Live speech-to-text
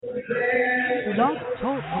Blog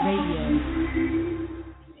Talk Radio.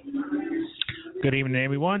 Good evening,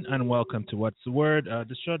 everyone, and welcome to What's the Word,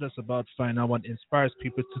 the show that's about finding out what inspires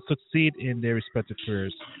people to succeed in their respective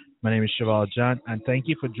careers. My name is Cheval John, and thank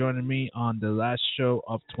you for joining me on the last show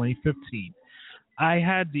of 2015. I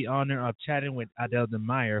had the honor of chatting with Adel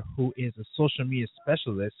Meyer, who is a social media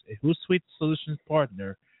specialist, a Hootsuite solutions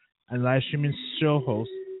partner, and live streaming show host,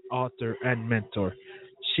 author, and mentor.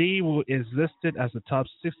 Is listed as a top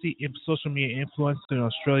 60 social media influencer in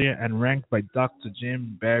Australia and ranked by Dr.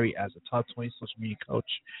 Jim Barry as a top 20 social media coach.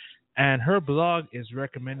 And her blog is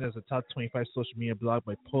recommended as a top 25 social media blog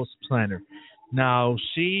by Post Planner. Now,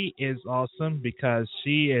 she is awesome because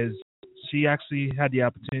she actually had the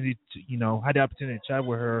opportunity to chat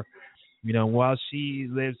with her, while she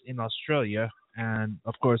lives in Australia. And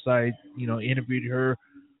of course, I interviewed her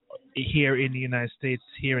here in the United States,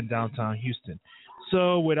 here in downtown Houston.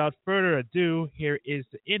 So without further ado, here is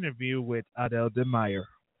the interview with Adel Meyer.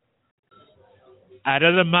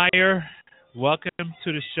 Adel Meyer, welcome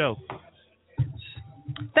to the show.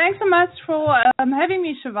 Thanks so much for having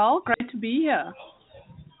me, Cheval. Great to be here.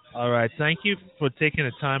 All right. Thank you for taking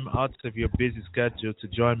the time out of your busy schedule to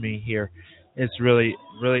join me here. It's really,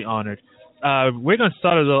 really honored. We're going to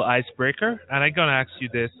start a little icebreaker, and I'm going to ask you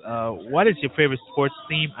this. What is your favorite sports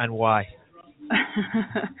team and why?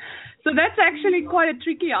 So that's actually quite a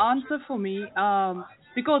tricky answer for me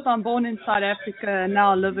because I'm born in South Africa and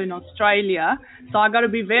now live in Australia. So I got to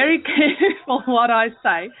be very careful what I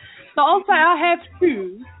say. So I'll say I have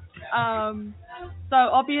two. So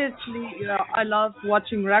obviously, I love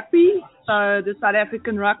watching rugby. So the South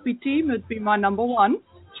African rugby team would be my number one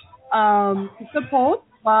to support.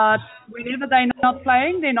 But whenever they're not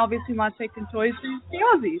playing, then obviously my second choice is the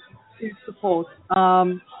Aussies to support.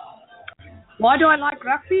 Why do I like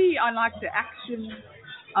rugby? I like the action,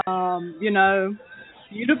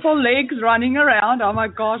 beautiful legs running around. Oh my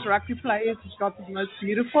gosh, rugby players have got the most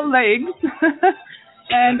beautiful legs.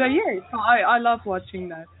 And I love watching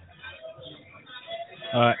that.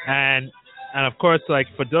 And of course, like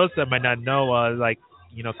for those that might not know, a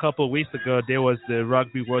couple of weeks ago there was the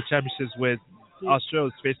Rugby World Championships with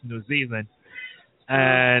Australia facing New Zealand,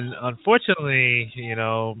 and unfortunately,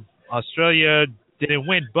 Australia didn't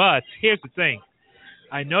win. But here's the thing: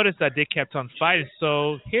 I noticed that they kept on fighting.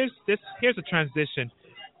 So here's a transition.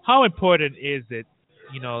 How important is it?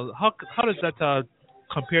 How does that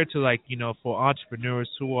compare to for entrepreneurs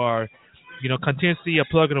who are continuously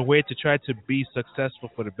plugging away to try to be successful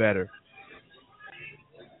for the better?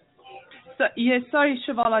 So sorry,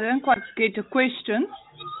 Cheval, I didn't quite get your question.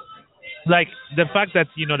 Like the fact that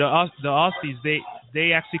the Aussies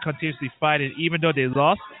they actually continuously fight, and even though they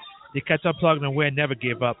lost, they kept on plugging away and never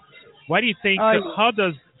gave up. Why do you think? How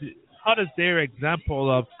does their example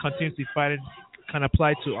of continuously fighting kind of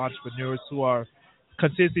apply to entrepreneurs who are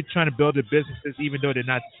continuously trying to build their businesses, even though they're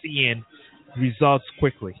not seeing results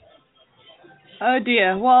quickly? Oh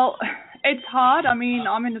dear. Well, it's hard. I mean,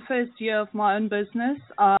 I'm in the first year of my own business.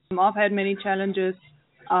 I've had many challenges,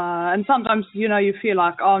 and sometimes you feel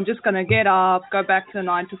like, I'm just going to get up, go back to a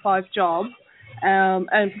 9-to-5 job.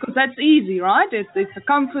 And because that's easy, right? It's a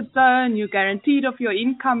comfort zone. You're guaranteed of your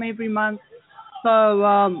income every month. So,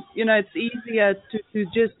 it's easier to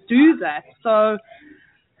just do that. So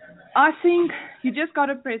I think you just got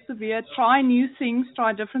to persevere, try new things,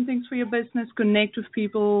 try different things for your business, connect with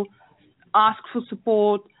people, ask for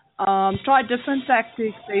support, try different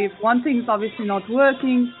tactics. If one thing's obviously not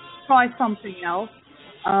working, try something else.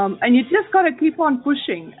 And you just got to keep on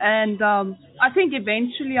pushing. And I think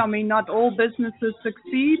eventually, not all businesses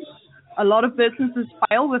succeed. A lot of businesses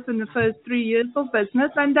fail within the first 3 years of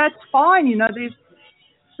business, and that's fine. There's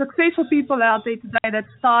successful people out there today that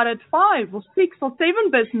started 5 or 6 or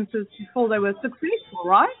 7 businesses before they were successful,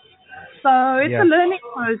 right? So it's a learning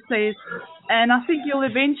process. And I think you'll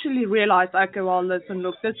eventually realize, okay, well, listen,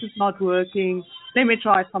 look, this is not working. Let me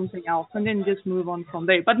try something else, and then just move on from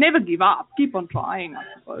there. But never give up. Keep on trying, I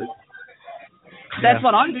suppose. That's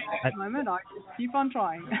what I'm doing at the moment. I just keep on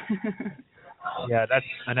trying.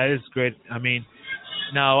 that is great.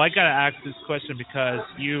 Now I gotta ask this question because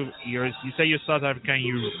you say you're South African.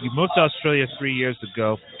 You moved to Australia 3 years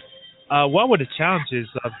ago. What were the challenges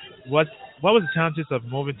of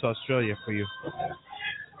moving to Australia for you?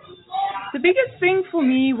 The biggest thing for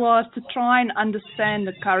me was to try and understand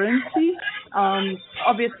the currency.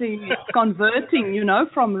 Obviously, converting,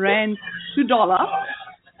 from rand to dollar.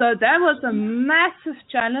 So that was a massive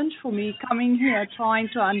challenge for me coming here, trying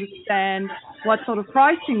to understand what sort of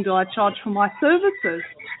pricing do I charge for my services.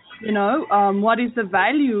 What is the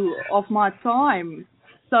value of my time?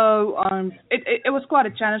 So it was quite a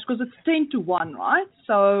challenge because it's 10 to 1, right?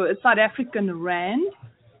 So it's South African rand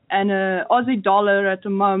and a Aussie dollar at the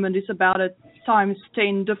moment is about a times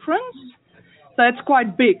 10 difference. So it's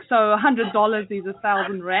quite big. So $100 is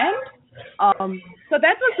 1,000 rand. So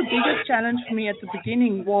that was the biggest challenge for me at the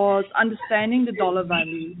beginning, was understanding the dollar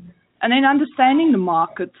value and then understanding the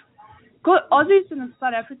market. Aussies and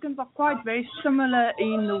South Africans are quite very similar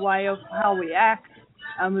in the way of how we act.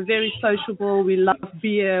 We're very sociable. We love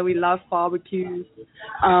beer. We love barbecues.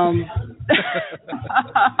 And,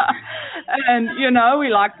 we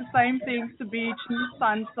like the same things, the beach and the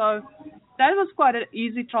sun. So that was quite an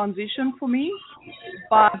easy transition for me.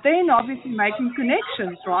 But then obviously making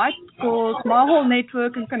connections, right? Because my whole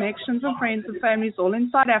network and connections and friends and family is all in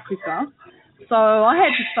South Africa. So I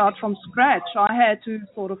had to start from scratch. I had to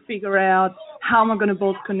sort of figure out how am I going to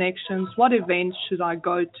build connections, what events should I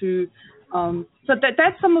go to. So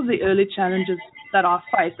that's some of the early challenges that I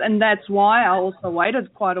faced. And that's why I also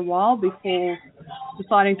waited quite a while before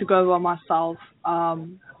deciding to go by myself.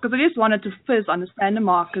 Because I just wanted to first understand the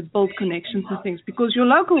market, build connections and things, because your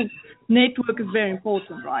local network is very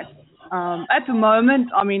important, right? At the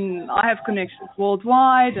moment, I mean, I have connections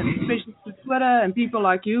worldwide, and especially through Twitter and people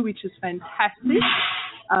like you, which is fantastic.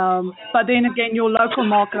 But then again, your local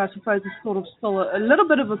market, I suppose, is sort of still a little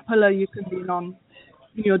bit of a pillar you can lean on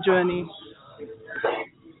in your journey.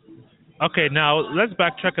 Okay, now let's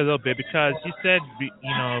backtrack a little bit, because you said,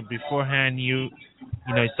 beforehand you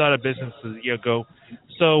started a business a year ago.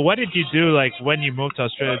 So what did you do, like, when you moved to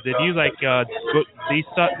Australia? Did you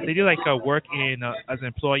work in as an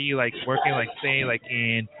employee, like working, like, say, like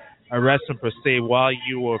in a restaurant per se, while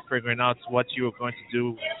you were figuring out what you were going to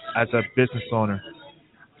do as a business owner?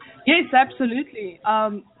 Yes, absolutely.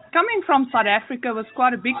 Coming from South Africa was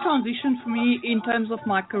quite a big transition for me in terms of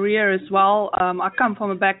my career as well. I come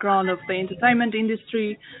from a background of the entertainment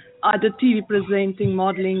industry. I did TV presenting,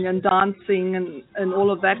 modeling and dancing and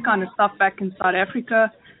all of that kind of stuff back in South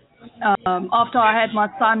Africa. After I had my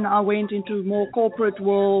son, I went into more corporate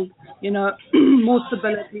world, more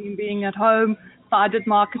stability in being at home. So I did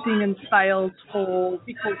marketing and sales for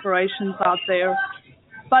big corporations out there.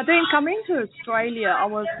 But then coming to Australia, I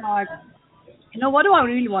was like, what do I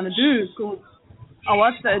really want to do? Because I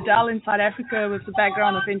was the Adel in South Africa with the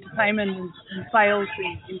background of entertainment and sales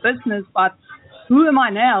in business, but who am I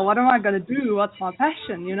now? What am I going to do? What's my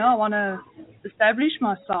passion? I want to establish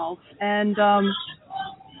myself. And,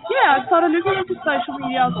 I started looking into social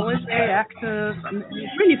media. I was always very active, and it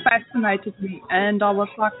really fascinated me. And I was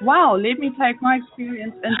like, wow, let me take my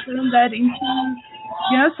experience and turn that into,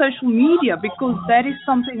 social media, because that is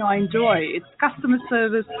something I enjoy. It's customer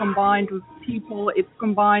service combined with people. It's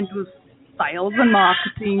combined with sales and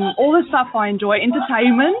marketing, all the stuff I enjoy,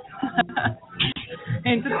 entertainment.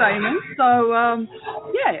 So,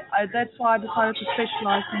 that's why I decided to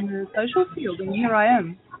specialize in the social field, and here I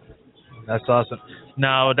am. That's awesome.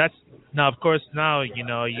 Now, of course, you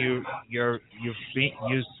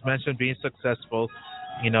mentioned being successful.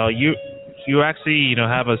 You actually,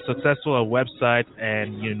 have a successful website,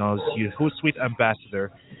 and you're Hootsuite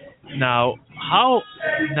ambassador. Now, how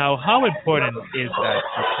important is that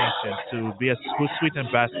distinction to be a Hootsuite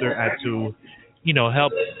ambassador and to,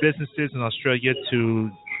 help businesses in Australia to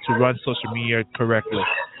run social media correctly?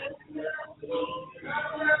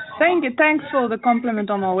 Thank you. Thanks for the compliment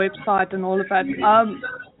on my website and all of that.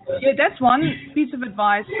 That's one piece of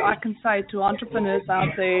advice I can say to entrepreneurs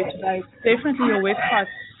out there today. Definitely your website is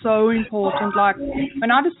so important. Like,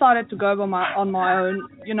 when I decided to go on my own,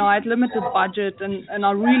 I had limited budget, and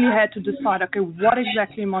I really had to decide, okay, what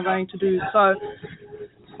exactly am I going to do? So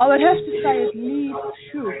I would have to say at least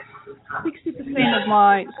 60% of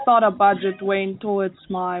my startup budget went towards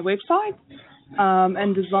my website.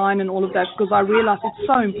 And design and all of that, because I realized it's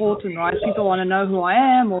so important, right? People want to know who I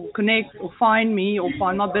am, or connect, or find me, or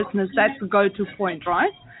find my business. That's the go-to point,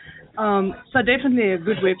 right? So definitely a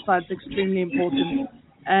good website is extremely important.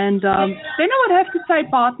 And then I would have to say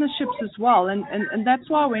partnerships as well, and that's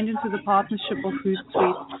why I went into the partnership of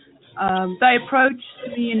Hootsuite. They approached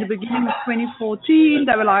me in the beginning of 2014.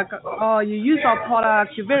 They were like, oh, you use our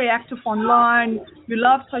product, you're very active online, you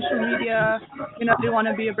love social media, do you want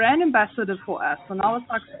to be a brand ambassador for us? And I was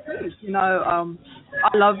like, please,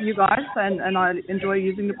 I love you guys, and I enjoy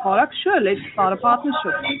using the product. Sure, let's start a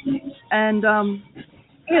partnership. And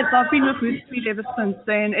yes, I've been with Hootsuite ever since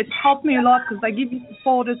then. It's helped me a lot because they give you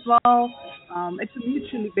support as well. It's a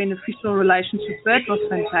mutually beneficial relationship. That was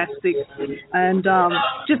fantastic, and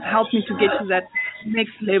just helped me to get to that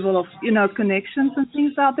next level of connections and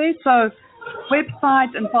things out there. So,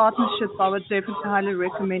 website and partnerships, I would definitely highly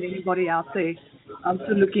recommend anybody out there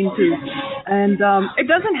to look into. And it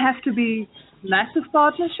doesn't have to be massive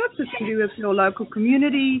partnerships. It can be with your local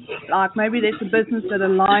community, like maybe there's a business that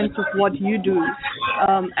aligns with what you do.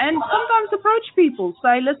 And sometimes approach people,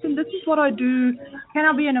 say, listen, this is what I do. Can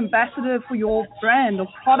I be an ambassador for your brand or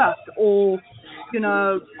product? Or,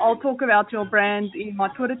 I'll talk about your brand in my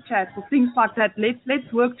Twitter chat or things like that.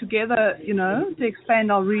 Let's work together, to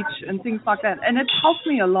expand our reach and things like that. And it's helped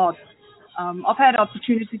me a lot. I've had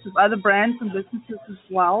opportunities with other brands and businesses as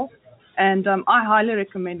well. And I highly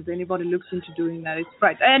recommend if anybody looks into doing that. It's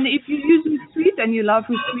great. And if you use Hootsuite and you love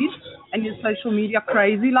Hootsuite and you're social media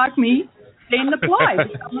crazy like me, then apply.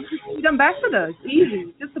 Become a Hootsuite ambassador. It's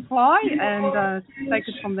easy. Just apply and take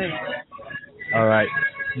it from there. All right.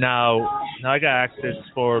 Now I gotta ask this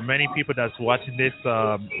for many people that's watching this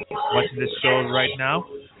show right now.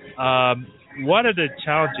 What are the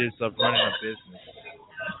challenges of running a business?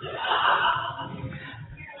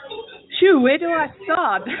 Shoo, where do I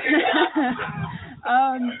start?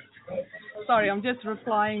 Sorry, I'm just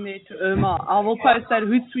replying there to Irma. I will post that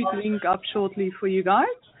Hootsuite link up shortly for you guys.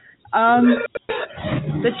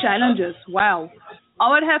 The challenges, wow. I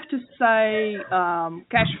would have to say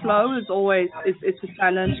cash flow is always it's a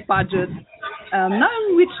challenge, budget.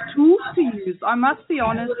 Knowing which tools to use. I must be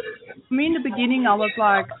honest, for me in the beginning I was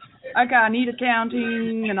like, okay, I need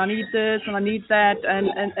accounting and I need this and I need that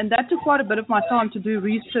and that took quite a bit of my time to do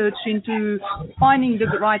research into finding the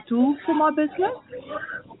right tools for my business.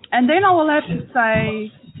 And then I will have to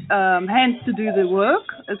say hands to do the work,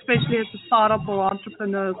 especially as a startup or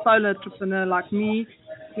entrepreneur, solo entrepreneur like me.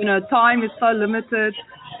 Time is so limited.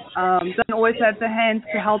 Don't always have the hands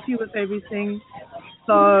to help you with everything.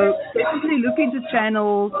 So definitely look into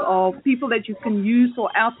channels of people that you can use or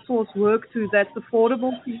outsource work to that's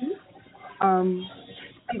affordable to you. And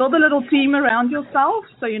build a little team around yourself.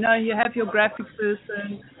 So, you have your graphic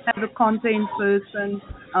person, have a content person.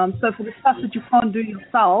 So for the stuff that you can't do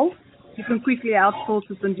yourself, you can quickly outsource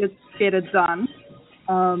it and just get it done.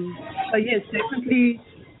 So yes, definitely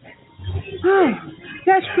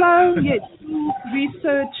cash flow, yes,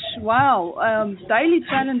 research, wow. Daily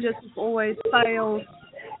challenges is always sales,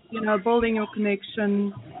 building your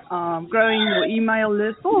connection, growing your email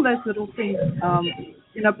list, all those little things,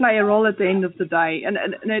 play a role at the end of the day. And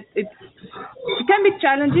it can be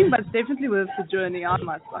challenging, but it's definitely worth the journey, I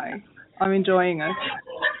must say. I'm enjoying it.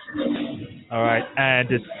 All right. And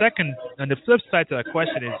the flip side to that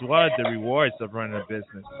question is, what are the rewards of running a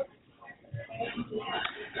business?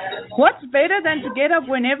 What's better than to get up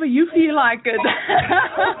whenever you feel like it?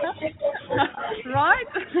 Right?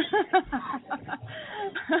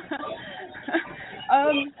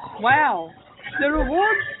 Wow. The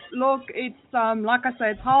rewards, look, it's like I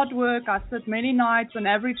said, it's hard work. I sit many nights, on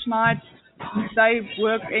average nights. They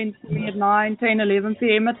work ends for me at 9, 10, 11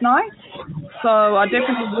 p.m. at night. So I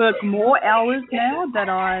definitely work more hours now than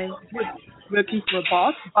I would working for a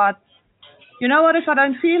boss. But you know what? If I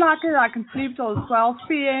don't feel like it, I can sleep till 12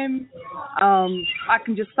 p.m. I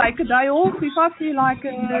can just take a day off if I feel like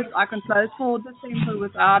it. I can close for December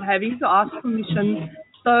without having to ask permission.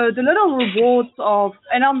 So the little rewards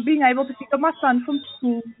and I'm being able to pick up my son from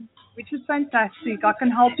school, which is fantastic. I can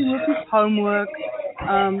help him with his homework.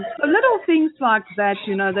 So little things like that,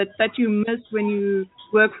 that you miss when you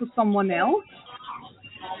work for someone else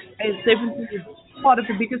is definitely part of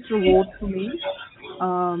the biggest reward for me.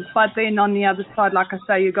 But then on the other side, like I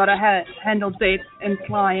say, you got to handle debt and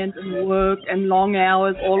client and work and long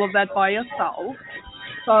hours, all of that by yourself.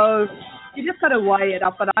 So you just got to weigh it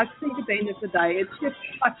up. But I think at the end of the day, it's just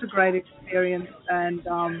such a great experience. And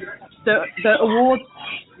the award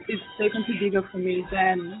is definitely bigger for me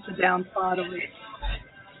than the downside of it.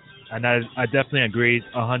 And I definitely agree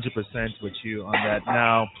 100% with you on that.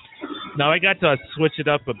 Now I got to switch it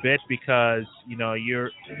up a bit because you're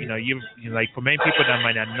like, for many people that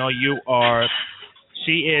might not know,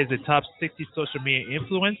 she is a top 60 social media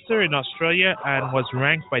influencer in Australia and was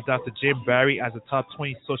ranked by Dr. Jim Barry as a top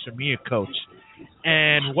 20 social media coach.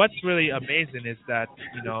 And what's really amazing is that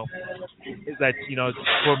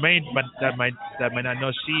for many that might not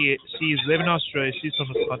know, she's living in Australia. She's from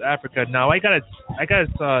South Africa. Now I gotta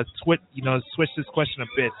switch this question a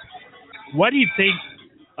bit. What do you think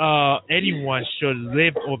anyone should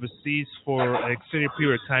live overseas for an extended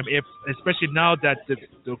period of time, especially now that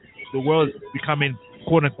the world is becoming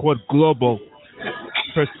quote unquote global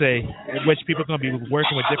per se, in which people are going to be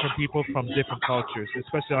working with different people from different cultures,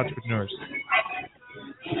 especially entrepreneurs?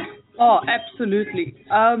 Oh, absolutely.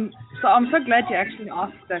 So I'm so glad you actually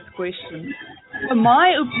asked that question. So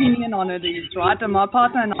my opinion on it is, right, and my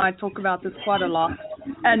partner and I talk about this quite a lot,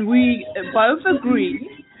 and we both agree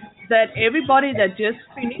that everybody that just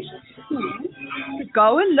finished school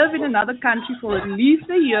go and live in another country for at least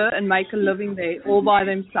a year and make a living there all by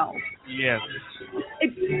themselves. Yes.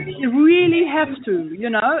 You really have to,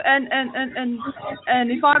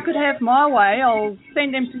 and if I could have my way, I'll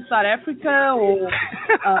send them to South Africa or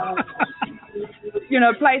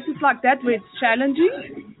places like that where it's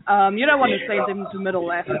challenging. You don't want to send them to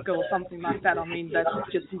Middle Africa or something like that. I mean, that's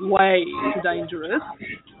just way too dangerous.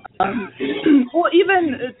 Or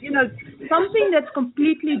even, something that's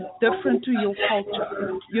completely different to your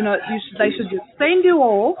culture. They should just send you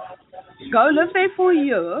off, go live there for a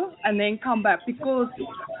year, and then come back, because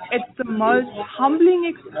it's the most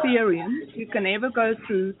humbling experience you can ever go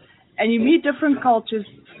through. And you meet different cultures.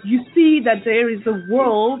 You see that there is a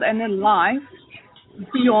world and a life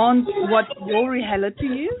beyond what your reality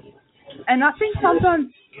is. And I think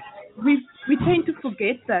sometimes we tend to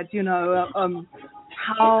forget that,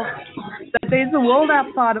 how that there's a world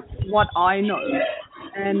outside of what I know.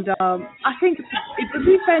 And I think it would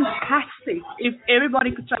be fantastic if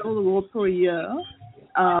everybody could travel the world for a year.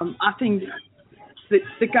 I think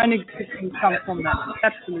the kind of good things come from that.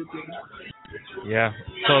 Absolutely. Yeah,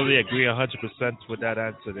 totally agree 100% with that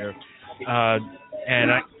answer there.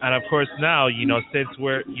 And of course now, since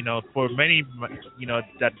we're, for many,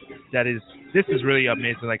 this is really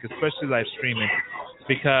amazing, like especially live streaming,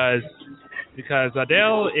 because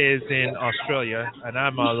Adel is in Australia and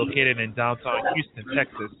I'm located in downtown Houston,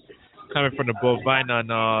 Texas, coming from the Bovine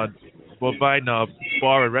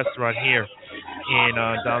bar and restaurant here in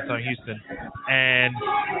downtown Houston, and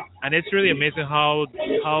it's really amazing how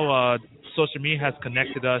social media has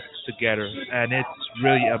connected us together, and it's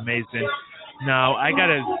really amazing. Now I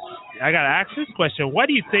gotta ask this question: what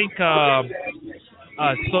do you think?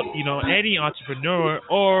 Any entrepreneur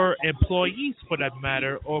or employees, for that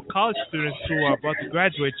matter, or college students who are about to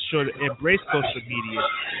graduate should embrace social media,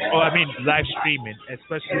 or live streaming,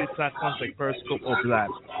 especially platforms like Periscope or Blab.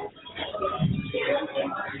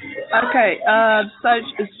 Okay, so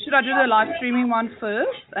should I do the live streaming one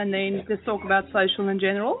first, and then just talk about social in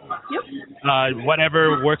general? Yep.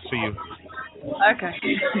 Whatever works for you. Okay.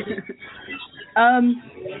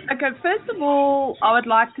 Okay, first of all, I would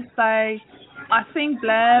like to say I think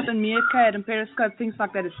Blab and Meerkat and Periscope, things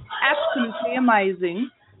like that, is absolutely amazing.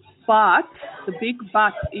 But the big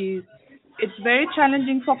but is it's very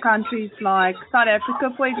challenging for countries like South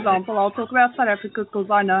Africa, for example. I'll talk about South Africa because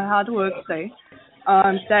I know how it works there.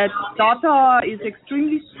 That data is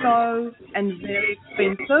extremely slow and very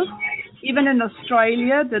expensive. Even in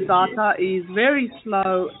Australia, the data is very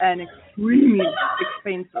slow and extremely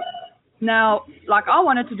expensive. Now, like I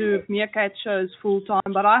wanted to do Meerkat shows full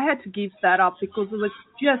time, but I had to give that up because it was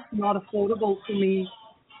just not affordable for me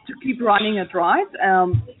to keep running it, right?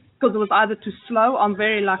 Because it was either too slow. I'm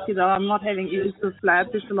very lucky that I'm not having issues with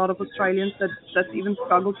Blab. There's a lot of Australians that even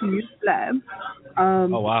struggle to use Blab.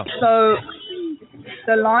 Oh, wow. So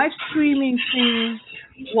the live streaming thing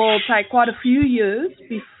will take quite a few years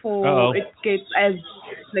before it gets as,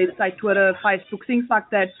 let's say, Twitter, Facebook, things like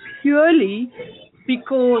that, purely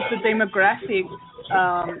because the demographic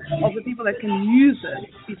of the people that can use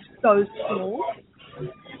it is so small.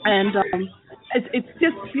 And it's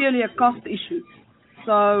just purely a cost issue.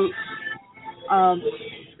 So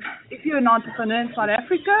if you're an entrepreneur in South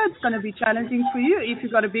Africa, it's going to be challenging for you. If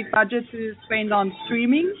you've got a big budget to spend on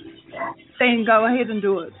streaming, then go ahead and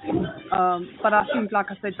do it. But I think,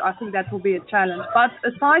 like I said, I think that will be a challenge. But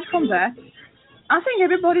aside from that, I think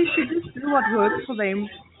everybody should just do what works for them.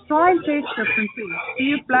 Try and test different things.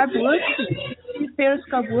 See if Blab works for you. See if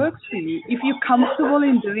Periscope works for you. If you're comfortable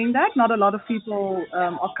in doing that, not a lot of people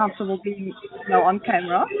are comfortable being on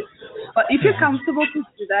camera. But if you're comfortable to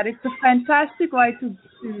do that, it's a fantastic way to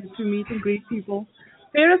meet and greet people.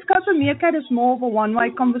 Periscope and Meerkat is more of a one-way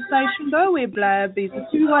conversation, though, where Blab is a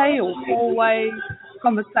two-way or four-way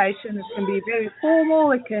conversation. It can be very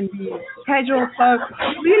formal. It can be casual. So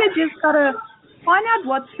you really just got to find out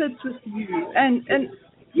what sits with you. And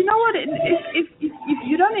you know what? If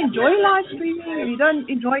you don't enjoy live streaming, if you don't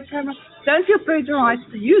enjoy camera, don't feel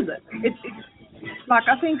pressurized to use it. It's like,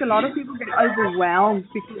 I think a lot of people get overwhelmed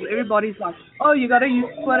because everybody's like, oh, you got to use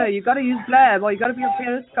Twitter, you got to use Blab, or you got to be on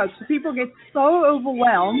Periscope. So people get so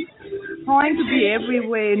overwhelmed trying to be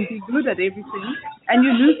everywhere and be good at everything, and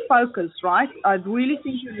you lose focus, right? I really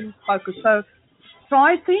think you lose focus. So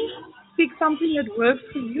try things, pick something that works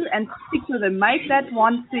for you and stick with it. Make that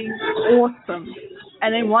one thing awesome.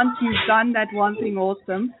 And then once you've done that one thing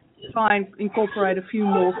awesome, try and incorporate a few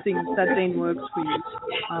more things that then works for you.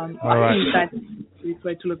 I think that's the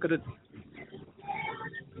way to look at it.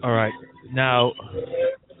 All right. Now,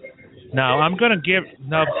 Now I'm gonna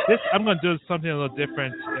do something a little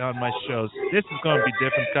different on my shows. This is gonna be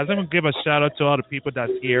different because I'm gonna give a shout out to all the people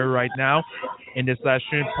that's here right now in this live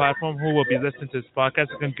stream platform who will be listening to this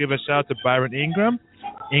podcast. I'm gonna give a shout out to Byron Ingraham,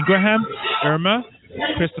 Irma,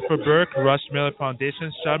 Christopher Burke, Rush Miller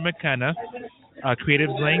Foundation, Sean McKenna, Creative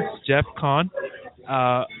Links, Jeff Kahn,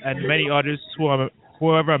 and many others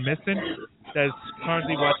whoever I'm missing that's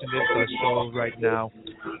currently watching this show right now.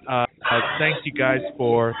 Thank you guys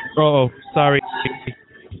for. Oh, sorry.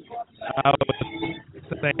 I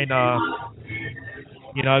was saying,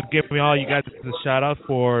 giving all you guys a shout out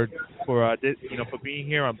for this, for being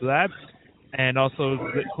here on Blab, and also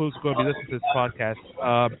who's going to be listening to this podcast.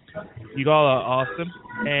 You all are awesome,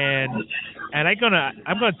 and I'm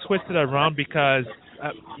gonna twist it around because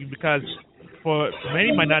for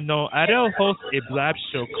many might not know, Adel hosts a Blab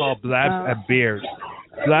show called Blab and Beers,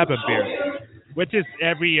 which is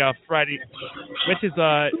every Friday, which is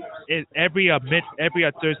every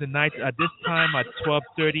Thursday night at this time at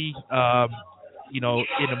 12:30, in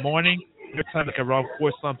the morning. Your time like around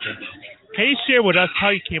 4 something. Can you share with us how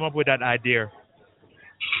you came up with that idea?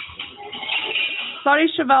 Sorry,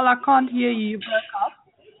 Chevelle, I can't hear you. You broke up.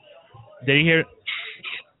 Did you hear?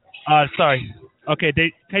 Sorry. Okay,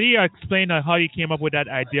 can you explain how you came up with that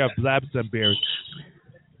idea of Blabs and Beers?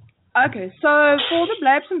 Okay, so for the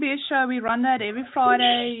Blabs and Beers show, we run that every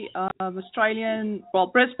Friday,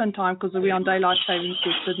 Brisbane time, because we're on daylight savings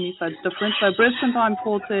with Sydney, so it's different. So Brisbane time,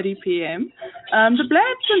 4:30 p.m. The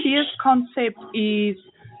Blabs and Beers concept is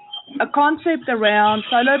a concept around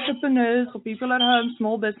solo entrepreneurs or people at home,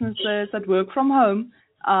 small businesses that work from home.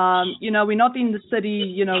 We're not in the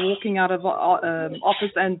city, walking out of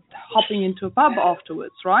office and hopping into a pub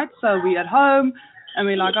afterwards, right? So we're at home and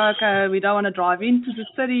we're like, okay, we don't want to drive into the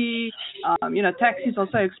city. Taxis are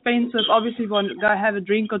so expensive. Obviously, if you want to go have a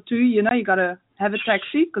drink or two, you got to have a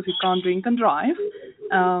taxi because you can't drink and drive.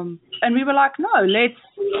 And we were like, no, let's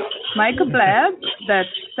make a Blab that,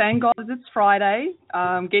 thank God it's Friday,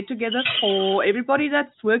 get together for everybody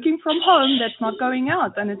that's working from home that's not going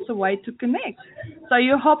out, and it's a way to connect. So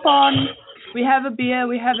you hop on, we have a beer,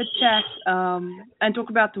 we have a chat, and talk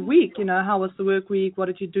about the week, how was the work week, what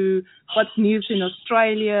did you do, what's news in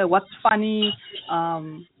Australia, what's funny.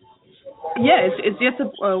 It's just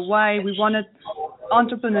a way we wanted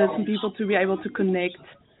entrepreneurs and people to be able to connect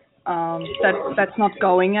that's not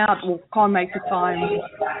going out or can't make the time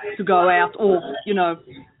to go out or,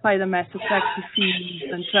 pay the massive taxi fees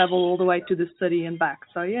and travel all the way to the city and back.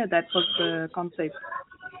 So, that was the concept.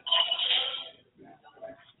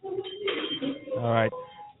 All right.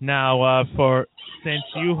 Now, since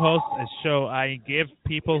you host a show, I give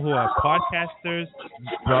people who are podcasters,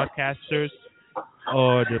 broadcasters,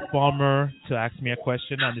 or the former to ask me a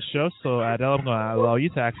question on the show. So, Adel, I'm going to allow you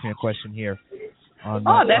to ask me a question here.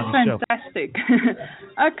 That's fantastic.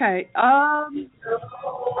 Okay.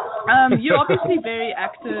 You're obviously very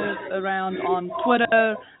active around on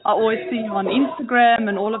Twitter. I always see you on Instagram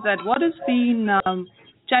and all of that. What has been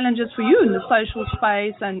challenges for you in the social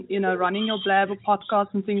space and, running your Blab or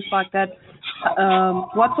podcast and things like that?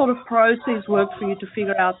 What sort of process worked for you to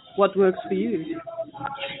figure out what works for you?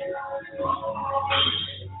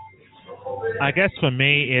 I guess for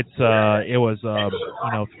me, it was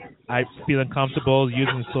I feeling comfortable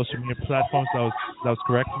using social media platforms. That was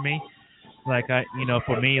correct for me. Like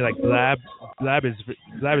for me, like Blab is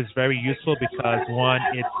very useful because one,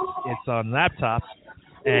 it's on laptop,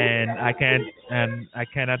 and I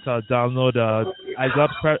cannot download.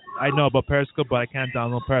 I know about Periscope, but I can't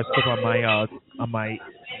download Periscope on my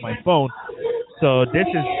phone. So this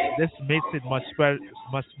makes it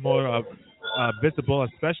much more visible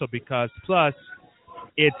and special because plus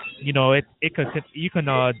it's you can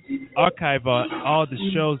archive all the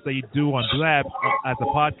shows that you do on Blab as a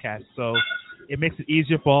podcast. So it makes it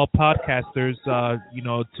easier for all podcasters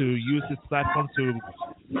to use this platform to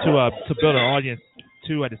build an audience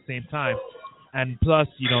too at the same time. And plus,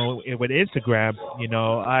 with Instagram,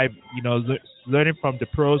 I've learning from the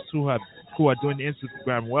pros who are doing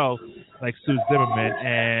Instagram well, like Sue Zimmerman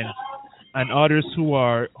and others who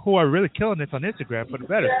are really killing it on Instagram for the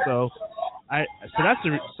better. So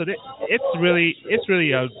it's really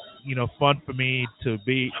fun for me to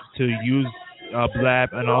use Blab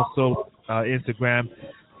and also Instagram.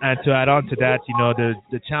 And to add on to that,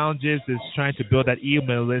 the challenges is trying to build that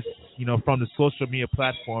email list, from the social media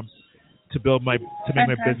platforms to make my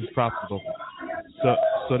business profitable. So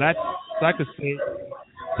I could say,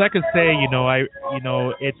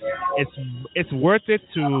 it's worth it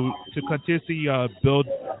to continuously build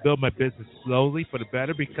my business slowly for the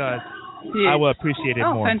better because I will appreciate it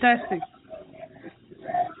more. Oh, fantastic.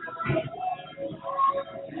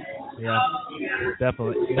 Yeah,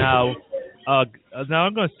 definitely. Now I'm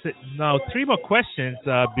going to sit now three more questions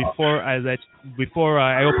before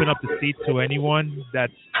I open up the seat to anyone that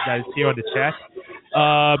is here on the chat.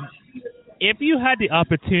 Um, if you had the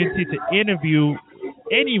opportunity to interview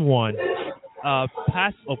anyone,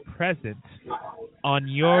 past or present, on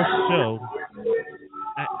your show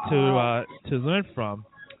to learn from,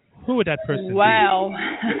 who would that person be? Wow.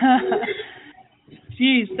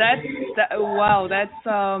 Geez, wow,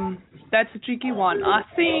 that's a tricky one. I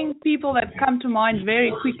think people that come to mind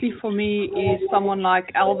very quickly for me is someone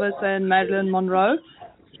like Elvis and Marilyn Monroe.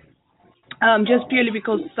 Just purely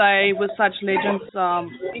because they were such legends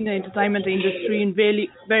in the entertainment industry in very,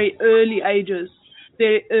 very early ages,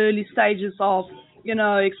 very early stages of,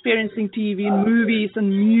 experiencing TV and movies and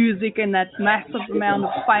music and that massive amount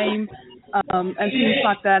of fame and things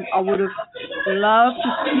like that. I would have loved to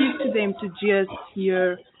speak to them to just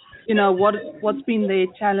hear, what's been their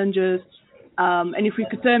challenges. And if we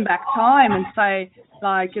could turn back time and say,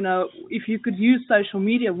 like, if you could use social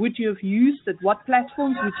media, would you have used it? What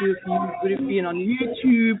platforms would you have used? Would it have been on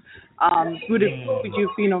YouTube? Would you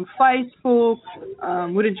have been on Facebook?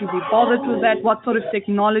 Wouldn't you be bothered with that? What sort of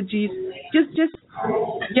technologies? I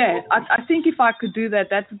think if I could do that,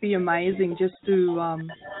 that would be amazing. Just to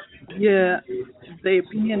hear their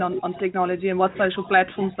opinion on technology and what social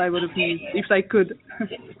platforms they would have used if they could.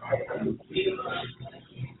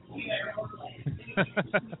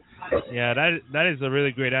 Yeah, that is a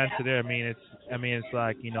really great answer there. It's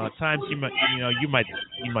like, at times you might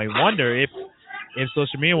wonder if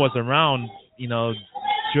social media was around,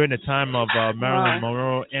 during the time of Marilyn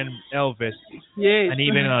Monroe and Elvis, yes, and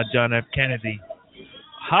even John F. Kennedy.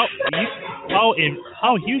 How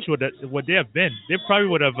huge would they have been? They probably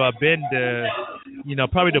would have been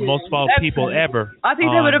probably the most followed people ever. I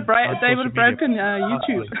think they would have broken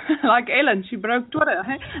YouTube. Like Ellen, she broke Twitter.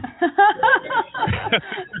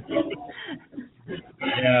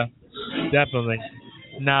 Yeah, definitely.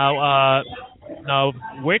 Now,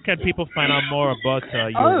 where can people find out more about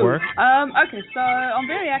your work? Okay, so I'm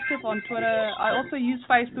very active on Twitter. I also use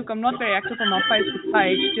Facebook. I'm not very active on my Facebook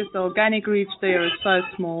page. Just the organic reach there is so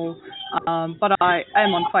small. But I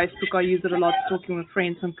am on Facebook. I use it a lot, talking with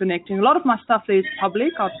friends and connecting. A lot of my stuff there is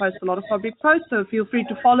public. I post a lot of public posts, so feel free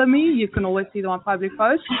to follow me. You can always see my public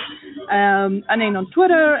posts. And then on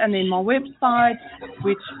Twitter, and then my website,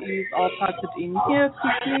 which is, I'll type it in here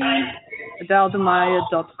quickly,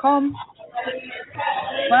 adeldemeyer.com.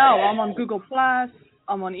 Well, I'm on Google Plus.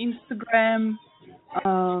 I'm on Instagram.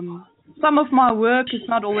 Some of my work is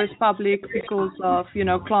not always public because of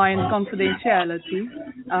client confidentiality.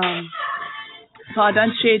 So I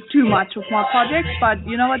don't share too much of my projects. But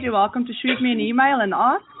you know what? You're welcome to shoot me an email and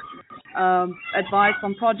ask advice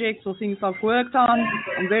on projects or things I've worked on.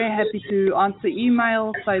 I'm very happy to answer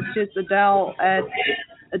emails. So it's just Adel at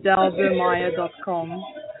adeldemeyer.com.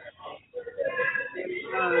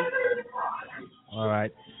 All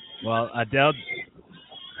right. Well, Adel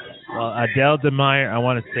DeMeyer, I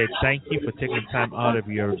want to say thank you for taking time out of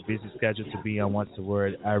your busy schedule to be on What's the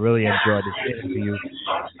Word. I really enjoyed this interview.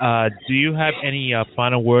 Do you have any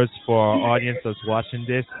final words for our audience that's watching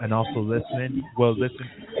this and also listen to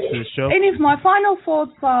the show? And if my final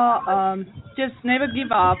thoughts are just never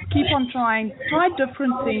give up, keep on trying, try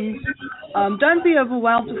different things. Don't be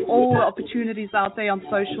overwhelmed with all the opportunities out there on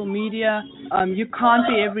social media. You can't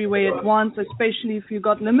be everywhere at once, especially if you've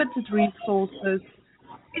got limited resources.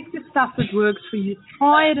 Pick the stuff that works for you.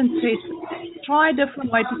 Try it and test it. Try a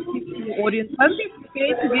different way to speak to your audience. Don't be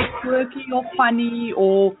scared to get quirky or funny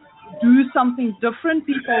or do something different.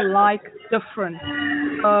 People like different.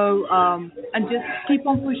 So, and just keep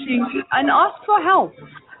on pushing and ask for help.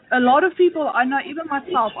 A lot of people, I know even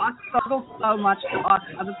myself, I struggle so much to ask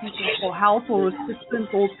other people for help or assistance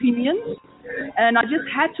or opinions. And I just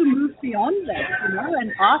had to move beyond that, and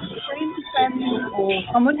ask friends, family, or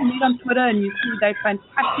someone you meet on Twitter and you see they're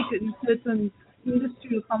fantastic in certain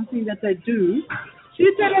industry or something that they do.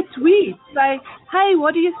 Shoot them a tweet. Say, hey,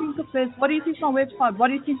 what do you think of this? What do you think of my website? What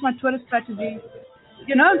do you think of my Twitter strategy?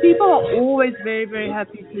 People are always very, very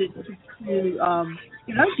happy to give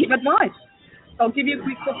advice. I'll give you a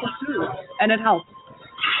quick tip or two, and it helps.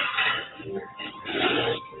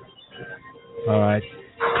 All right.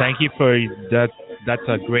 Thank you for that. That's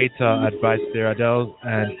a great advice there, Adel.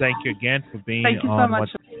 And thank you again for being on. Thank you so much.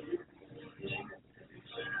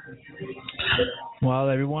 Well,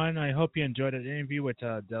 everyone, I hope you enjoyed that interview with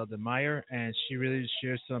Adel DeMeyer, and she really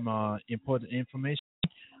shared some important information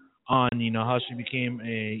on, how she became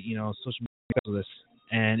a, social media specialist.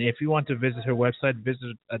 And if you want to visit her website,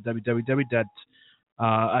 visit at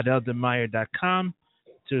www.adeldemeyer.com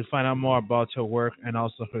to find out more about her work and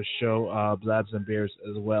also her show, Blabs and Bears,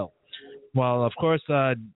 as well. Well, of course,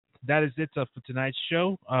 that is it for tonight's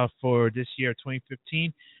show for this year,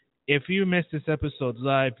 2015. If you missed this episode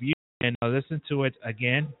live, you can listen to it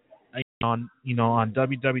again on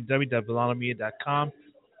www.belongmedia.com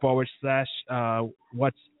 / what's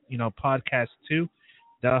podcast 2.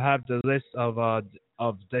 They'll have the list of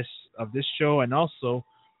this show and also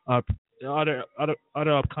other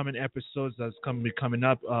upcoming episodes that's coming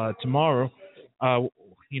up tomorrow.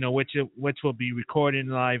 Which will be recording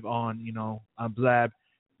live on Blab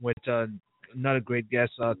with another great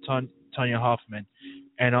guest, Tanya Hoffman,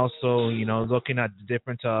 and also looking at the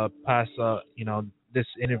different past this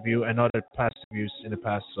interview and other past interviews in the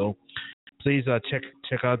past. So please check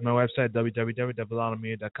out my website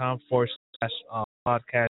www.belongmedia.com /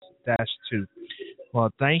 podcast dash 2. Well,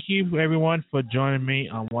 thank you everyone for joining me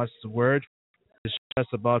on What's the Word. It's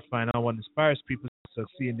just about finding out what inspires people to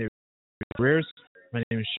succeed in their careers. My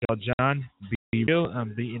name is Shell John. Be real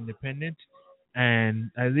and be independent. And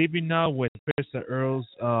I leave you now with Krista Earl's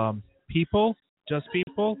People, Just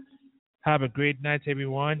People. Have a great night,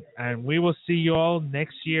 everyone. And we will see you all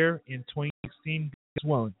next year in 2016 as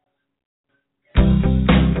well.